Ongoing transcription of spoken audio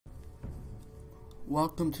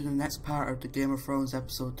Welcome to the next part of the Game of Thrones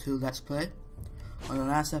episode 2 Let's Play. On the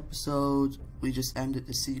last episode, we just ended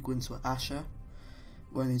the sequence with Asher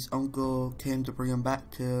when his uncle came to bring him back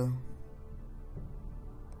to...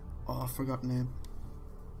 oh, I forgot the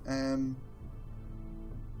name.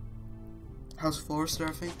 House Forrester,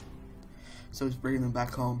 I think. So he's bringing him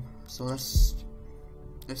back home. So let's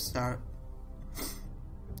start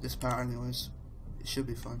this part anyways. It should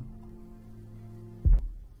be fun.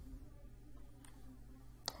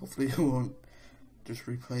 Hopefully we won't just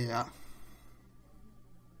replay that.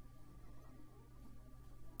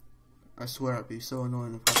 I swear it'd be so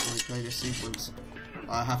annoying if I have to replay this sequence.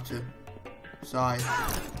 I have to. Sorry.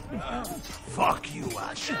 Fuck you,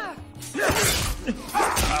 Ash.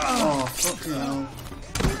 Oh, fucking hell.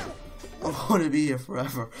 I want to be here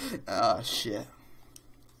forever. Ah, shit.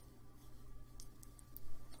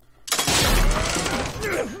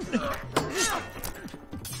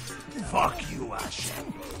 Fuck you, Ash.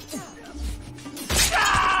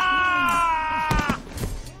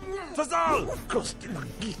 Fazal! Costi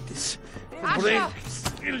magitis. Breaks.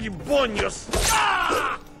 Ili bonios.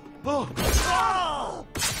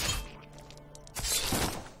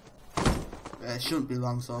 It shouldn't be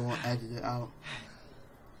long, so I won't edit it out.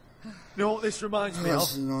 You know what this reminds me This of?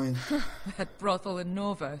 is annoying. That brothel in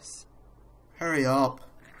Novos. Hurry up.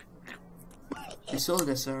 We saw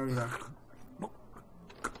this earlier.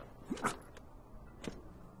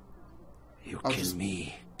 You I'll kill just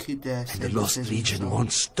me, keep the and the Lost Legion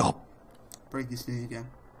won't stop. Break his knee again.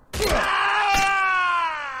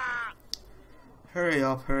 Hurry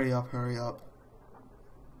up, hurry up, hurry up.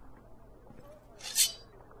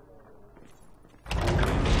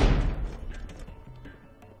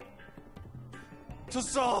 To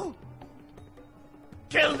Saul!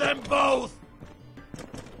 Kill them both!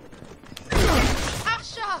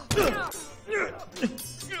 Asher!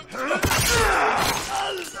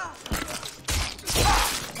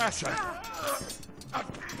 Asher!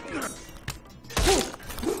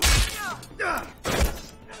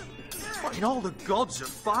 Fucking all the gods are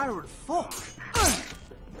fire and fuck!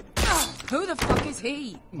 Who the fuck is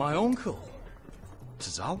he? My uncle.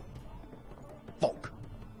 Tazal? Fuck.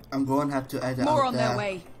 I'm going to have to edit More out on their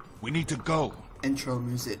way. We need to go. intro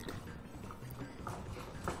music.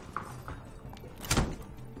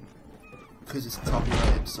 Because it's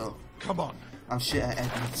copyrighted, so Come on. I'm shit at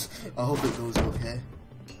edits. I hope it goes okay.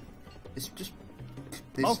 It's just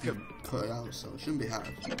basically Malcolm. cut it out, so it shouldn't be hard.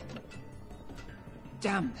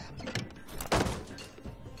 Damn.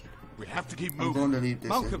 We have to keep I'm moving. going to leave this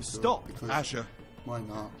Malcolm, in, so- stop. because Asher, why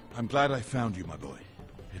not? I'm glad I found you, my boy.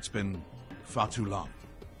 It's been far too long.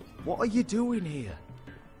 What are you doing here?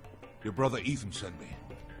 Your brother Ethan sent me.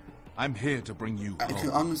 I'm here to bring you I can home.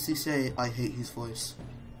 honestly say I hate his voice.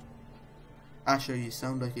 Asher, you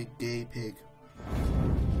sound like a gay pig.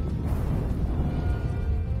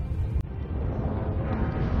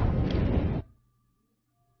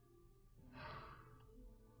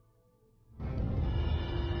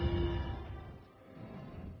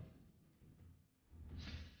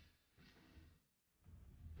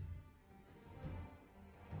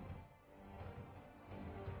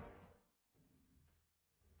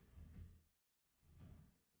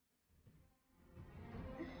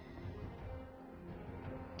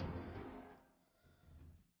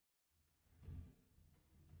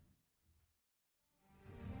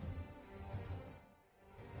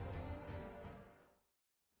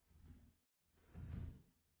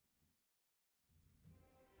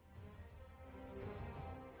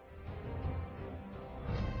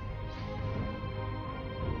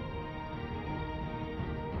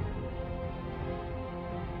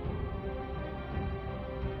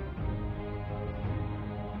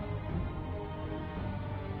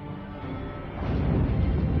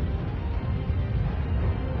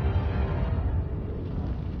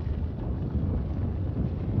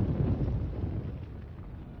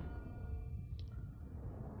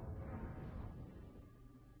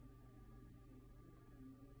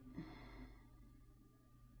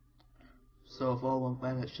 So if all went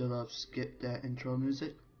well, it should have skipped that intro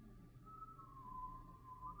music.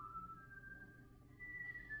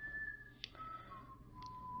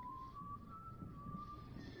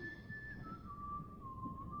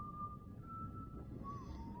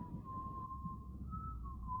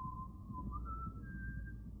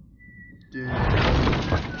 Dude.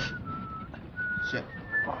 Shit.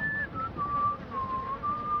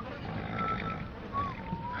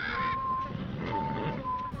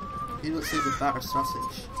 He looks like a battered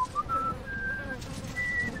sausage.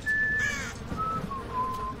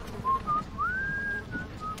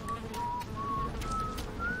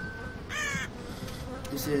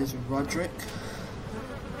 This is Roderick.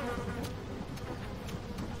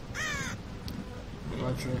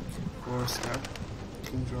 Roderick, Forrester,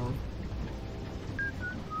 King's Road.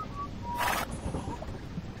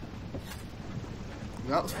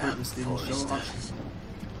 That was pointless, didn't show much.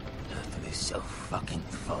 They're so fucking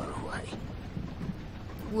far away.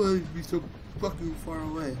 Why be so fucking far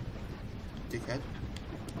away? Dickhead.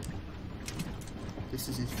 This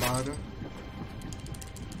is his father.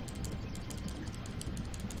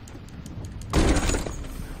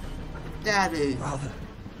 Daddy! Brother.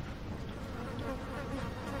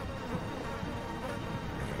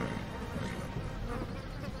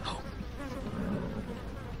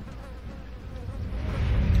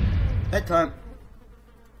 Bedtime.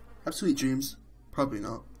 Have sweet dreams. Probably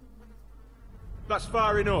not. That's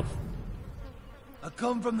far enough. I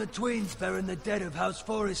come from the twins bearing the dead of House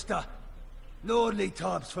Forrester. Lordly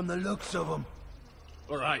types from the looks of them.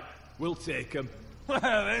 All right, we'll take them. Well,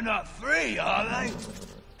 they're not free, are they?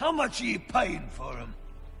 How much are you paying for them?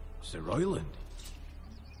 Sir Royland.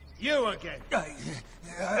 You again.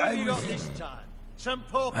 Who you got this time? Some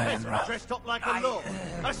poor peasant dressed up like a lord.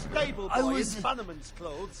 A stable boy in Bannerman's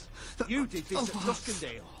clothes. You did this at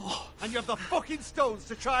Duskendale. And you have the fucking stones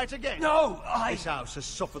to try it again. No, This house has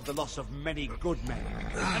suffered the loss of many good men.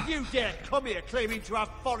 And you dare come here claiming to have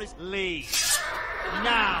forest leave.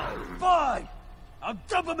 Now. Fine! I'll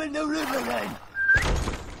dump them in the river then!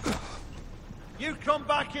 You come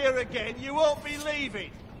back here again, you won't be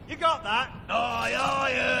leaving. You got that? Aye,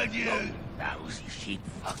 I heard you! Lousy sheep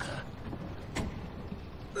fucker.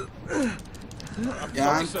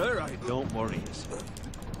 Yeah, Sir, Don't worry.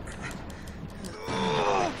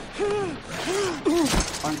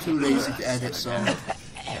 I'm too lazy to edit, so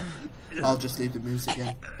I'll just leave the music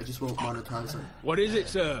in. I just won't monetize it. what is it,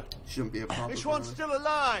 sir? Shouldn't be a problem. This one's anyway. still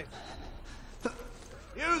alive.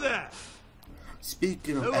 You there?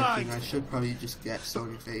 Speaking of Who are editing, you? I should probably just get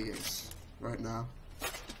Sony Vegas right now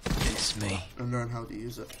It's me, and learn how to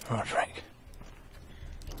use it. Roderick.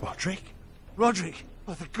 Roderick? Roderick!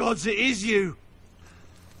 Oh, the gods, it is you!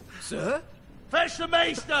 Sir? Fetch the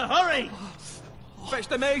maester, hurry! Fetch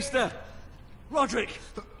the maester! Roderick!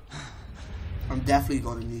 I'm definitely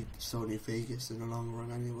going to need Sony Vegas in the long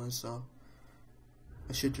run anyway, so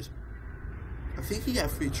I should just... I think you get a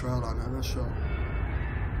free trial on it, I'm not sure.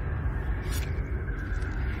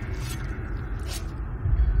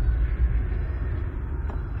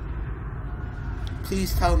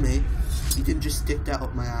 Please tell me you didn't just stick that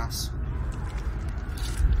up my ass.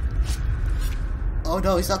 Oh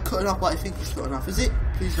no, he's not cutting off what I think he's cutting off, is it?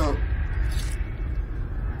 Please don't.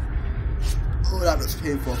 Oh, that looks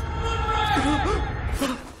painful.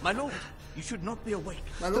 My lord, you should not be awake.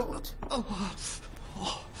 My lord.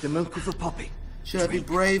 The milk of the poppy. Should I be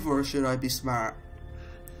brave or should I be smart?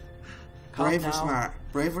 Brave or down. smart?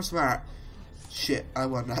 Brave or smart? Shit, I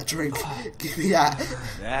want that drink. Give me that.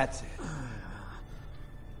 That's it.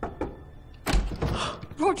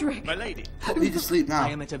 Roderick! My lady. Put me to sleep now. I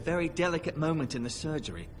am at a very delicate moment in the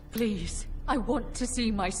surgery. Please, I want to see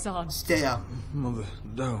my son. Stay out. Mother,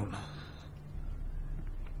 don't.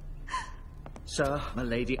 Sir, my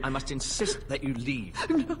lady, I must insist that you leave.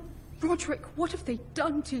 No. Roderick, what have they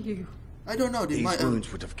done to you? I don't know, they These might have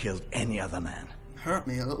wounds would have killed any other man. hurt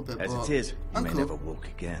me a little bit, As but... it is, you may Uncle. never walk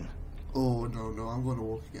again. Oh, no, I'm gonna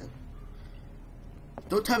walk again.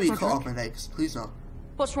 Don't tell me you cut off my legs. Please don't.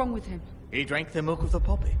 What's wrong with him? He drank the milk of the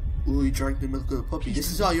poppy. Ooh, you drank the milk of the puppy.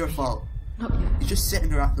 This is all your fault. Not yet. You're just sitting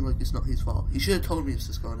there acting like it's not his fault. You should have told me this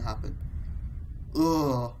was going to happen.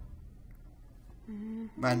 Ugh.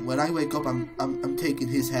 Man, when I wake up, I'm taking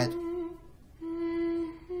his head.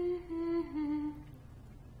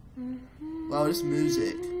 Wow, this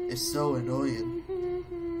music is so annoying.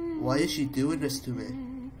 Why is she doing this to me?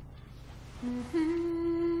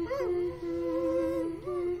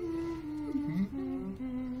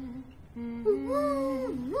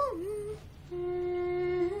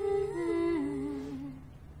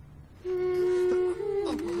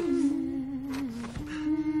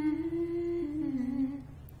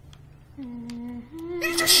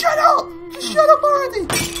 You just shut up! Just shut up already!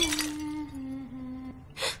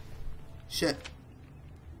 Shit.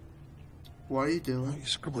 What are you doing? You're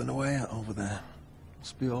scribbling away at over there.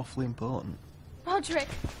 Must be awfully important. Roderick!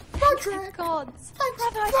 Roderick! Gods! Thanks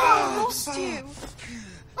Brother, I God. thought I lost you!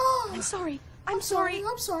 Oh, I'm sorry. I'm sorry.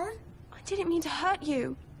 I'm sorry. I didn't mean to hurt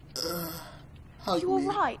you. Hug You me.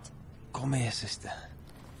 alright? Come here, sister.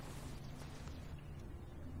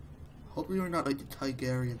 Hope we were not like the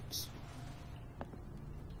Tigerians.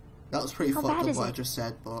 That was pretty How fucked bad up is what I it? just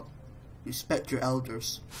said, but respect your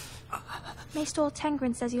elders. Maester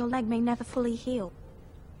Tengrin says your leg may never fully heal.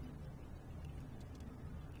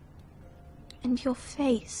 And your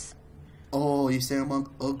face. Oh, you say I'm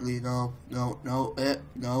ugly? No, no, no,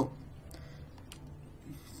 no.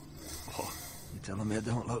 You're telling me I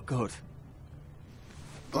don't look good?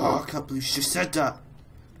 Oh, I can't believe she just said that.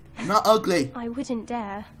 I'm not ugly. I wouldn't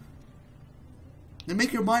dare. Then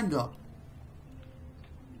make your mind up.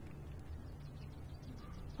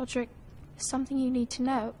 Roderick, there's something you need to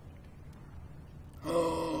know.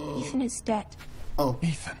 Ethan is dead. Oh,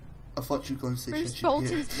 Ethan. I thought you were going to say Bruce shit.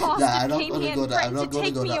 Bolton's Nah, bastard I'm not came going to here go and that. I'm threatened not to going to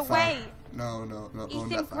take go me that far. away. No, not going Ethan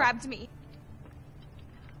that far. grabbed me. He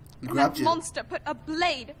And grabbed that you. monster put a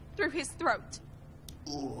blade through his throat.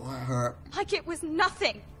 Oh, that hurt. Like it was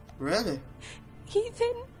nothing. Really?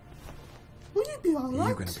 Ethan? Will you be alright?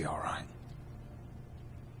 You're gonna be alright.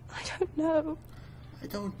 I don't know. I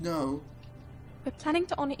don't know. We're planning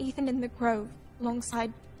to honor Ethan in the grove,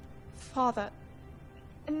 alongside Father.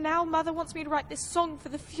 And now Mother wants me to write this song for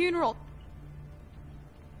the funeral.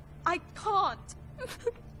 I can't.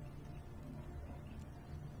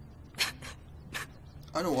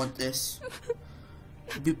 I don't want this.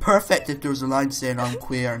 It'd be perfect if there was a line saying I'm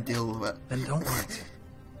queer and deal with it. Then don't write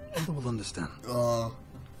it. Mother will understand. Oh.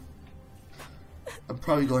 I'm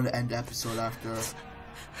probably going to end the episode after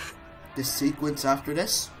this sequence after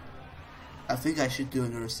this. I think I should do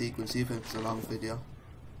another sequence even if it's a long video.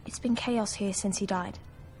 It's been chaos here since he died.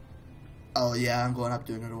 Oh yeah, I'm going to have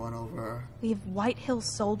to do another one over We have White Hill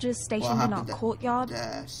soldiers what stationed in our happened courtyard.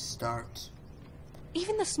 at the start.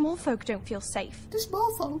 Even the small folk don't feel safe. The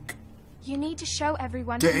small folk. You need to show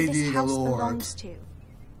everyone They who this need a house lord. belongs to.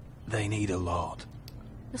 They need a lord.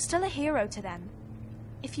 You're still a hero to them.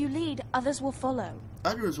 If you lead, others will follow.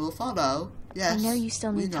 Others will follow. Yes. I know you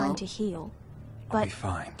still we need time know. to heal, I'll but be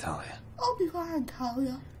fine, Talia. I'll be fine,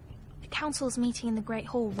 Talia. the council's meeting in the Great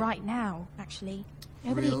Hall right now, actually.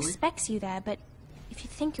 Nobody Really? expects you there, but if you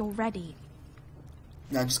think you're ready,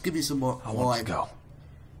 Now just give me some more I wine. want to go.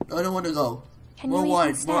 No, I don't want to go. can More you wine,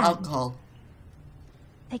 even more stand? alcohol.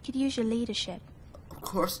 They could use your leadership. Of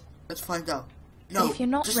course. Let's find out. No, if you're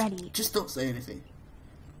not just, ready- just don't say anything.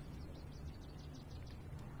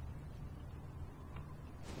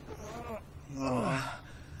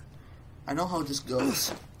 I know how this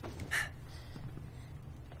goes.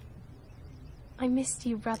 I missed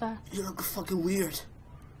you, brother. You look fucking weird.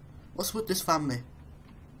 What's with this family?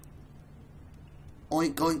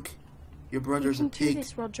 Oink oink. Your You brother's can a do pig.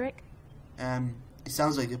 this, Roderick. It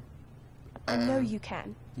sounds like a I know you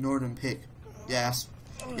can. northern pig. Yes.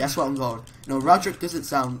 That's what I'm going. No, Roderick doesn't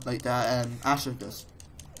sound like that, Asher does.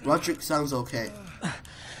 Roderick sounds okay.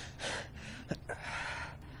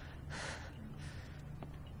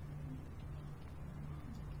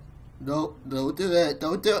 No, don't do it.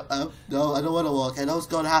 Don't do it. No, I don't want to walk. I know it's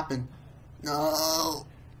going to happen. No.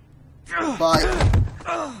 Bye.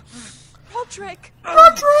 Roderick!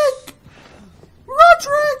 Roderick!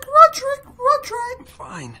 Roderick! Roderick! Roderick!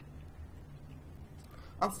 Fine.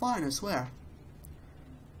 I'm fine, I swear.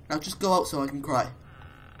 Now just go out so I can cry.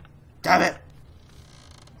 Damn it!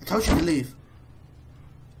 I told you to leave.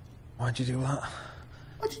 Why'd you do that?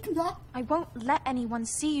 Why'd you do that? I won't let anyone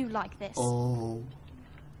see you like this. Oh.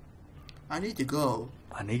 I need to go.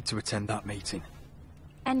 I need to attend that meeting.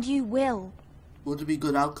 And you will. Will there be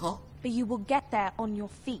good alcohol? But you will get there on your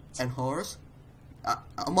feet. And horrors? I'm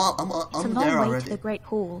It's a there long way already. to the Great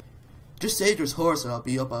Hall. Just say there's horse and I'll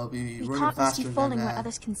be up. I'll be We running can't risk faster you than falling where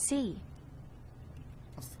others can see.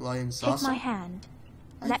 a flying saucer. Take my hand.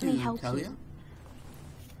 Thank Let me you, help Talia. you.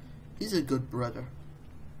 He's a good brother.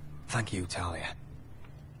 Thank you, Talia.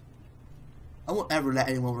 I won't ever let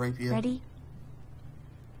anyone rape you. Ready?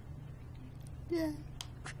 Yeah.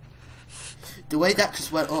 The way that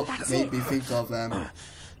just went up That's made it. me think of a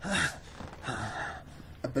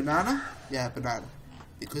banana? Yeah, a banana.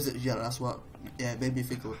 Because it's yellow, that's what it made me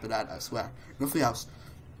think of a banana, I swear. Nothing else.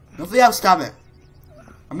 Nothing else, damn it.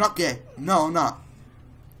 I'm not gay. No, I'm not.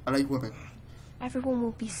 I like women. Everyone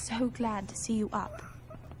will be so glad to see you up.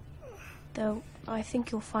 Though, I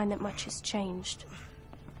think you'll find that much has changed.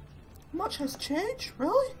 Much has changed?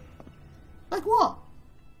 Really? Like what?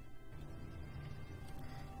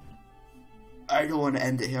 I don't want to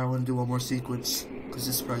end it here. I want to do one more sequence. Because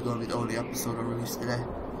this is probably going to be the only episode I release today.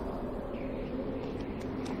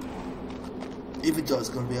 Even though it's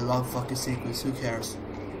going to be a long fucking sequence, who cares?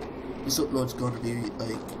 This upload's going to be,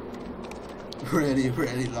 like, really,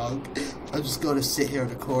 really long. I'm just going to sit here in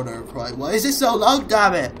the corner and cry. Why is it so long,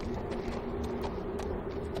 damn it?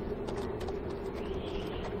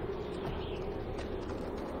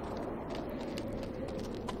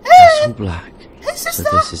 So black. Hey, So sister!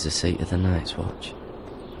 this is the seat of the Night's Watch.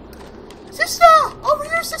 Sister! Over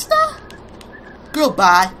here, sister! Girl,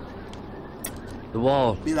 bye. The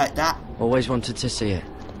wall. Be like that. Always wanted to see it.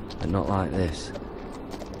 but not like this.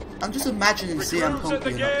 I'm just imagining CM Punk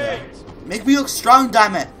being up there. Make me look strong,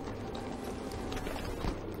 damn it!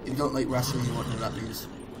 If you don't like wrestling, you won't know what that means.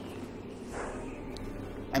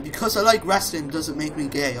 And because I like wrestling doesn't make me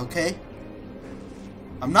gay, okay?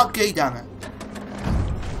 I'm not gay, damn it.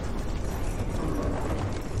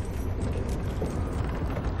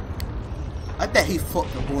 I bet he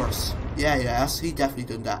fucked the horse. Yeah, yes, he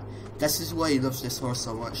definitely done that. This is why he loves this horse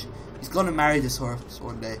so much. He's gonna marry this horse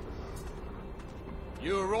one day.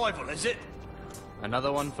 Your rival, is it?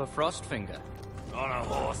 Another one for Frostfinger. On a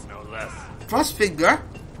horse, no less. Frostfinger?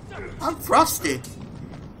 I'm Frosty.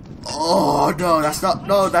 Oh no, that's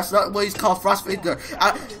not what he's called, Frostfinger.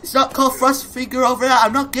 It's not called Frostfinger over there.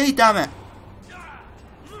 I'm not gay, damn it.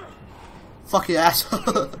 Fucking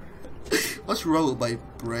asshole. What's wrong with my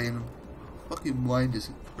brain? Fucking mind is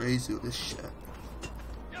crazy with this shit.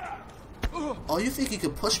 Oh, you think you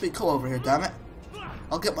can push me? Come over here, damn it.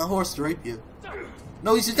 I'll get my horse to rape you.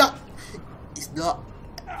 No, he's not. He's not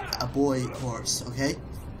a boy horse, okay?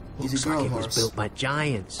 He's a girl horse. Was built by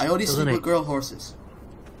giants. I only sleep with girl horses.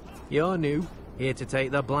 You're new, here to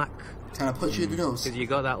take the black. Can I punch you in the nose? Because you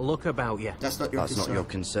got that look about you. That's not your concern. That's not your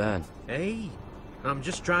concern. Hey, I'm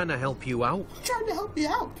just trying to help you out. I'm trying to help you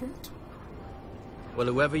out, Kurt. Well,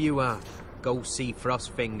 whoever you are, go see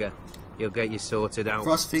Frostfinger. He'll get you sorted out.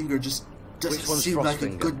 Frostfinger just doesn't seem like a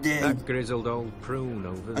good name. That grizzled old prune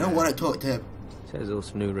over there. I don't want to talk to him. Says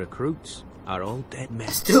us new recruits are all dead men.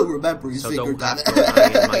 I still remember his finger, don't damn have it. to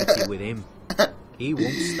high and mighty with him. He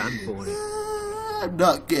won't stand for it. I'm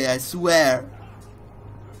not gay, I swear.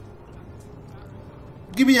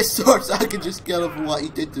 Give me a sword so I can just kill him for what he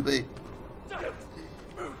did to me.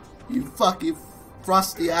 You fucking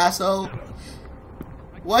frosty asshole.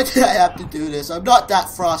 Why did I have to do this? I'm not that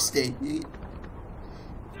frosty.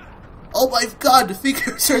 Oh my god, the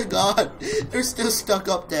fingers are gone. They're still stuck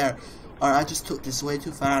up there. Alright, I just took this way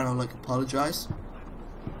too far and I'll like apologize.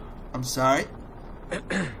 I'm sorry.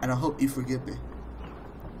 And I hope you forgive me.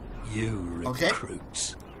 You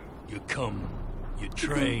recruits. You come, you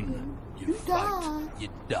train, you fight, you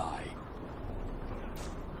die.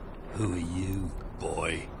 Who are you,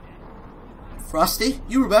 boy? Frosty,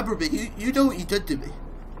 you remember me. You know what you did to me.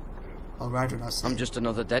 I'd rather not say. I'm just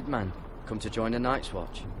another dead man, come to join the Night's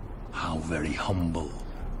Watch. How very humble.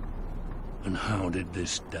 And how did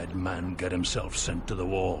this dead man get himself sent to the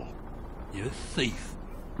wall? You a thief,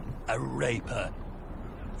 a raper.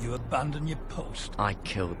 You abandon your post. I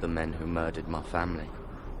killed the men who murdered my family.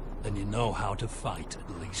 Then you know how to fight,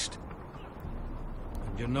 at least.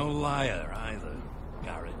 And you're no liar either,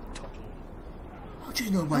 Garrett Tuttle. How do you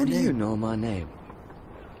know my How name? do you know my name?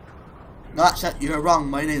 No, actually, you're wrong.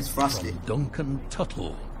 My name's Frosty. From Duncan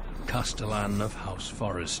Tuttle, Castellan of House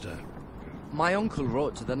Forrester. My uncle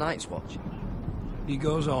wrote to the Night's Watch. He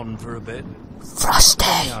goes on for a bit. Frosty!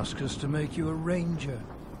 Then he asks us to make you a ranger.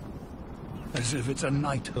 As if it's a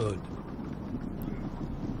knighthood.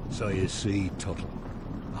 So you see, Tuttle,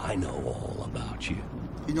 I know all about you.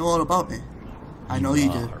 You know all about me? I know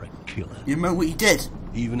you do. You are a killer. You remember what you did?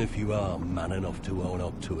 Even if you are man enough to own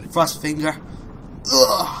up to it. Frostfinger.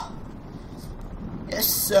 Ugh. Yes,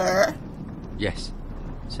 sir. Yes,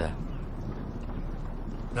 sir.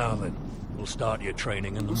 Now then, we'll start your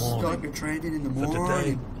training in the morning. Start your training in the For morning.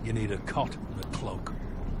 today, you need a cot and a cloak.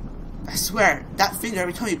 I swear, that finger,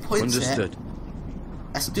 every time he points Understood. it,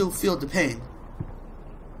 I still feel the pain.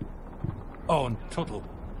 Oh, and Tuttle,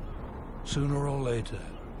 sooner or later,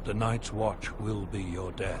 the Night's Watch will be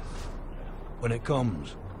your death. When it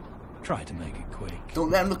comes, try to make it quick. Don't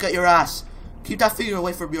let him look at your ass. Keep that finger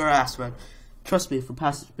away from your ass, man. Trust me, from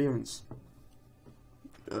past experience.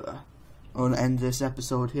 I want to end this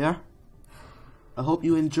episode here. I hope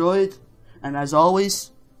you enjoyed, and as always,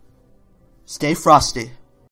 stay frosty.